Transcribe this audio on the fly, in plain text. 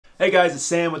Hey guys, it's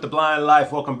Sam with The Blind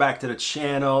Life. Welcome back to the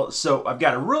channel. So I've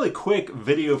got a really quick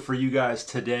video for you guys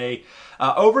today.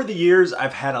 Over the years,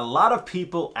 I've had a lot of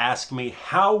people ask me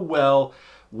how well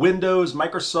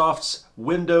Microsoft's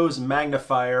Windows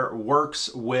Magnifier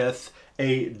works with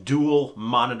a dual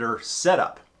monitor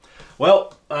setup.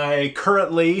 Well, I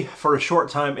currently, for a short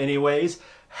time anyways,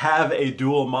 have a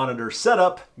dual monitor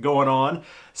setup going on.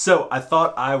 So I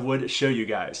thought I would show you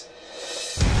guys.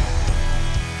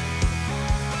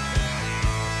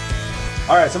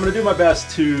 All right, so I'm gonna do my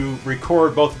best to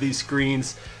record both of these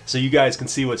screens so you guys can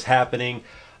see what's happening.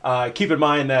 Keep in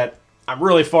mind that I'm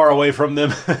really far away from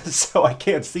them, so I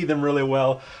can't see them really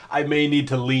well. I may need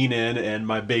to lean in and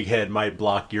my big head might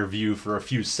block your view for a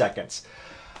few seconds.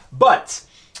 But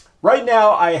right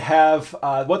now I have,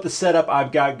 what the setup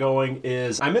I've got going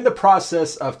is, I'm in the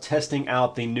process of testing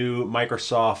out the new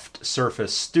Microsoft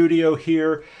Surface Studio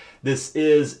here. This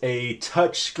is a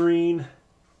touch screen.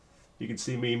 You can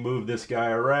see me move this guy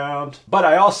around. But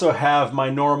I also have my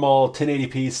normal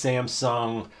 1080p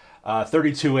Samsung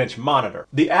 32-inch monitor.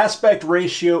 The aspect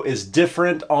ratio is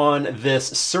different on this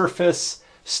Surface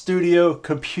Studio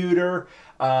computer.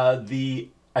 I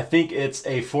think it's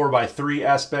a 4:3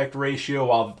 aspect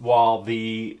ratio, while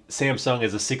the Samsung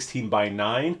is a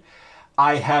 16:9.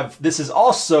 This is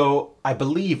also, I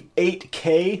believe,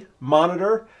 8K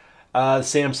monitor.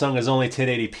 Samsung is only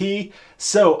 1080p,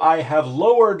 so I have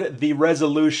lowered the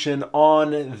resolution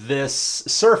on this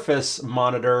Surface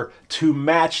monitor to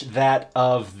match that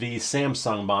of the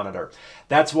Samsung monitor.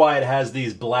 That's why it has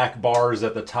these black bars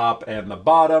at the top and the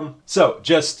bottom. So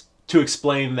just to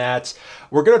explain that,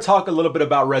 we're going to talk a little bit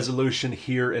about resolution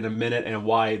here in a minute and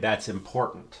why that's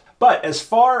important. But as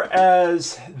far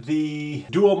as the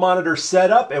dual monitor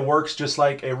setup, it works just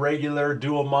like a regular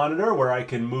dual monitor where I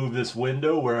can move this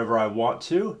window wherever I want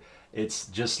to. It's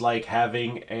just like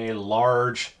having a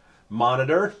large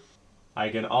monitor. I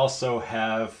can also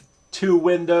have two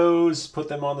windows, put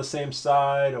them on the same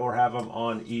side or have them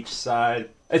on each side.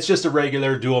 It's just a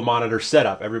regular dual monitor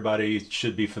setup. Everybody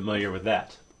should be familiar with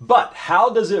that. But how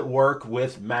does it work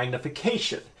with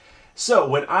magnification? So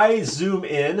when I zoom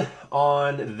in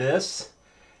on this,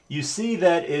 you see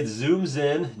that it zooms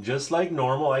in just like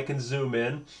normal. I can zoom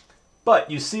in,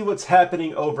 but you see what's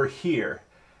happening over here.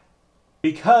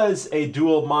 Because a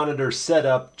dual monitor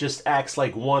setup just acts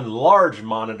like one large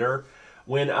monitor,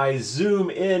 when I zoom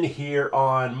in here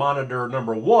on monitor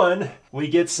number 1, we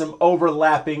get some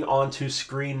overlapping onto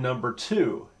screen number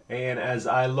 2. And as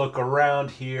I look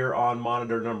around here on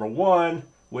monitor number 1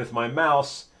 with my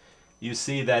mouse, you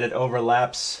see that it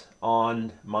overlaps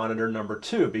on monitor number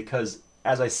 2 because,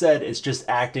 as I said, it's just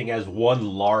acting as one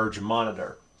large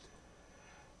monitor.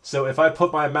 So if I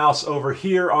put my mouse over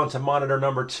here onto monitor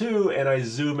number 2 and I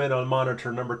zoom in on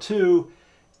monitor number 2,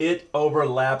 it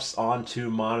overlaps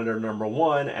onto monitor number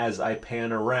 1 as I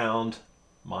pan around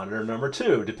monitor number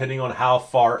 2, depending on how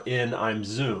far in I'm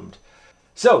zoomed.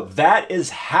 So that is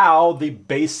how the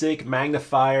basic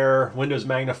magnifier, Windows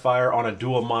Magnifier on a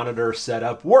dual monitor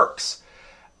setup works.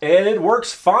 And it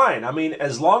works fine. I mean,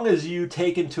 as long as you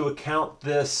take into account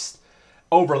this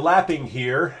overlapping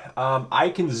here,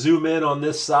 I can zoom in on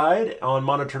this side on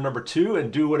monitor number 2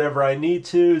 and do whatever I need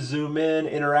to, zoom in,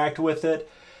 interact with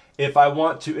it. If I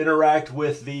want to interact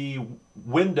with the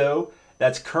window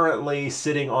that's currently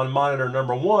sitting on monitor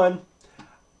number 1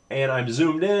 and I'm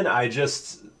zoomed in, I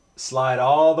just slide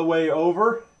all the way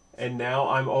over, and now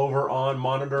I'm over on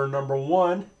monitor number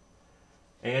 1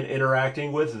 and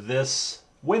interacting with this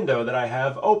window that I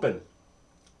have open.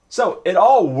 So it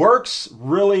all works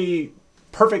really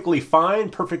perfectly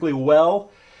fine, perfectly well.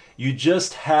 You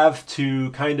just have to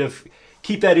kind of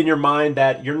keep that in your mind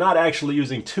that you're not actually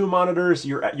using two monitors,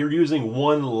 you're using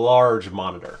one large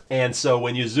monitor. And so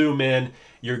when you zoom in,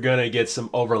 you're gonna get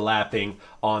some overlapping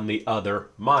on the other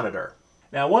monitor.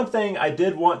 Now, one thing I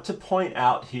did want to point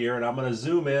out here, and I'm going to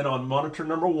zoom in on monitor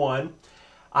number 1.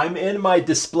 I'm in my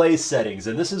display settings,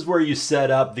 and this is where you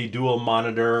set up the dual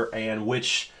monitor and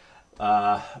which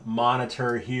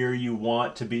monitor here you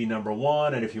want to be number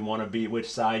 1, and if you want to be which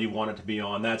side you want it to be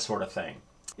on, that sort of thing.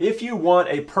 If you want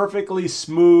a perfectly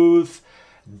smooth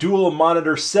dual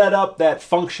monitor setup that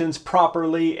functions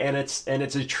properly and it's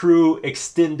a true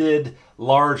extended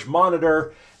large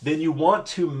monitor, then you want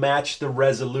to match the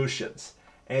resolutions.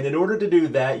 And in order to do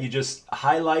that, you just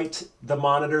highlight the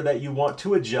monitor that you want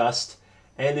to adjust,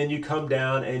 and then you come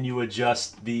down and you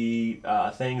adjust the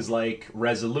things like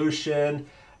resolution,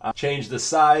 change the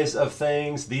size of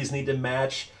things. These need to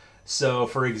match. So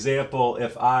for example,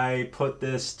 if I put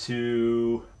this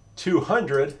to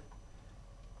 200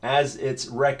 as it's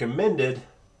recommended,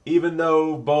 even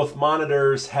though both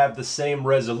monitors have the same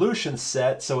resolution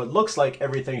set, so it looks like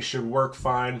everything should work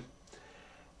fine,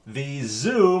 the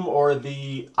zoom or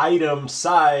the item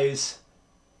size,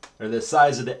 or the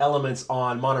size of the elements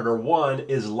on monitor 1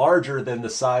 is larger than the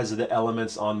size of the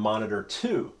elements on monitor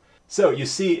 2. So you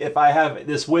see, if I have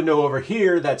this window over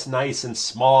here that's nice and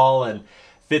small and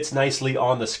fits nicely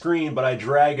on the screen, but I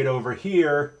drag it over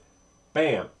here,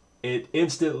 bam, it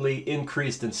instantly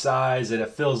increased in size and it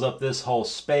fills up this whole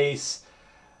space.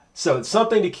 So it's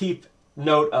something to keep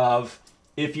note of.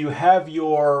 If you have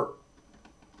your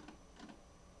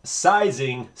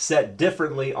sizing set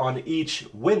differently on each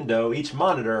window, each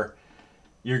monitor,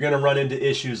 you're going to run into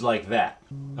issues like that.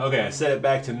 Okay, I set it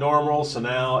back to normal, so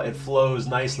now it flows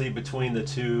nicely between the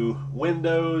two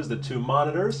windows, the two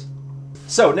monitors.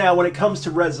 So now when it comes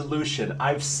to resolution,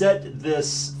 I've set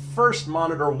this first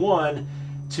monitor 1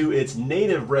 to its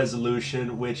native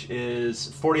resolution, which is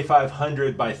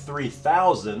 4500 by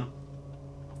 3000,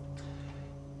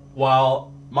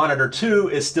 while monitor 2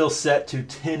 is still set to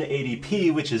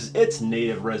 1080p, which is its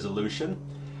native resolution.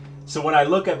 So when I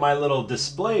look at my little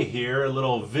display here, a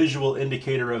little visual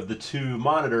indicator of the two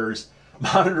monitors,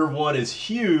 monitor 1 is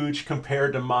huge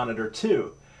compared to monitor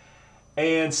 2.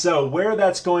 And so where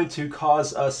that's going to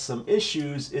cause us some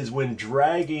issues is when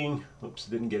dragging, oops,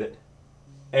 didn't get it.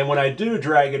 And when I do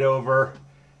drag it over,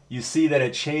 you see that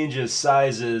it changes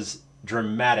sizes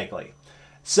dramatically.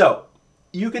 So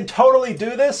you can totally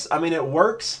do this. I mean, it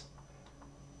works,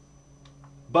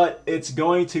 but it's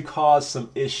going to cause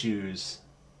some issues.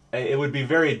 It would be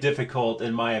very difficult,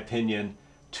 in my opinion,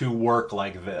 to work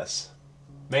like this.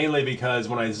 Mainly because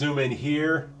when I zoom in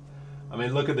here, I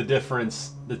mean, look at the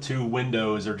difference. The two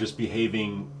windows are just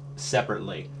behaving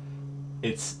separately.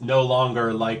 It's no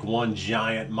longer like one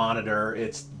giant monitor.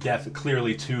 It's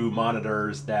clearly two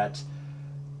monitors that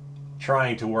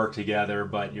trying to work together,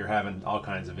 but you're having all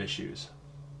kinds of issues.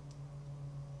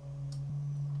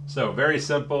 So very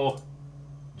simple.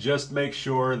 Just make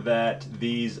sure that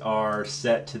these are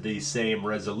set to the same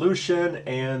resolution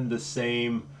and the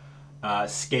same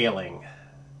scaling.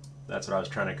 That's what I was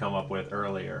trying to come up with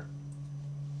earlier.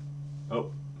 Oh.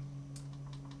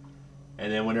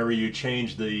 And then whenever you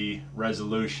change the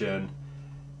resolution,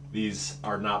 these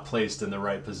are not placed in the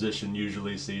right position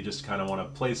usually, so you just kind of want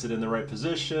to place it in the right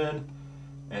position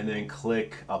and then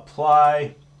click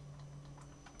apply.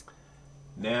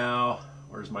 Now,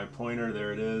 where's my pointer?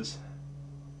 There it is.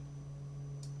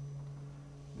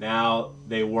 Now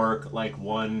they work like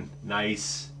one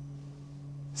nice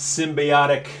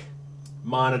symbiotic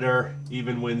monitor.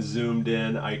 Even when zoomed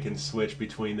in, I can switch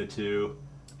between the two.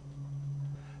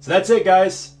 So that's it,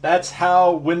 guys. That's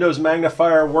how Windows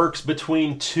Magnifier works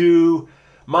between two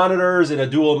monitors in a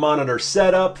dual monitor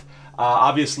setup.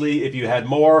 Obviously, if you had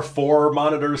four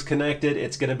monitors connected,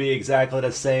 it's going to be exactly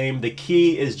the same. The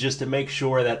key is just to make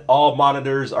sure that all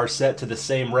monitors are set to the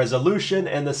same resolution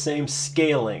and the same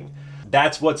scaling.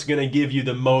 That's what's going to give you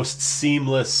the most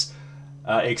seamless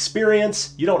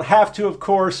experience. You don't have to, of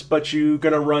course, but you're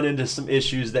going to run into some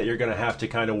issues that you're going to have to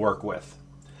kind of work with.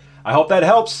 I hope that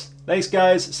helps. Thanks,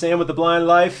 guys. Sam with The Blind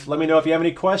Life. Let me know if you have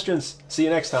any questions. See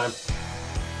you next time.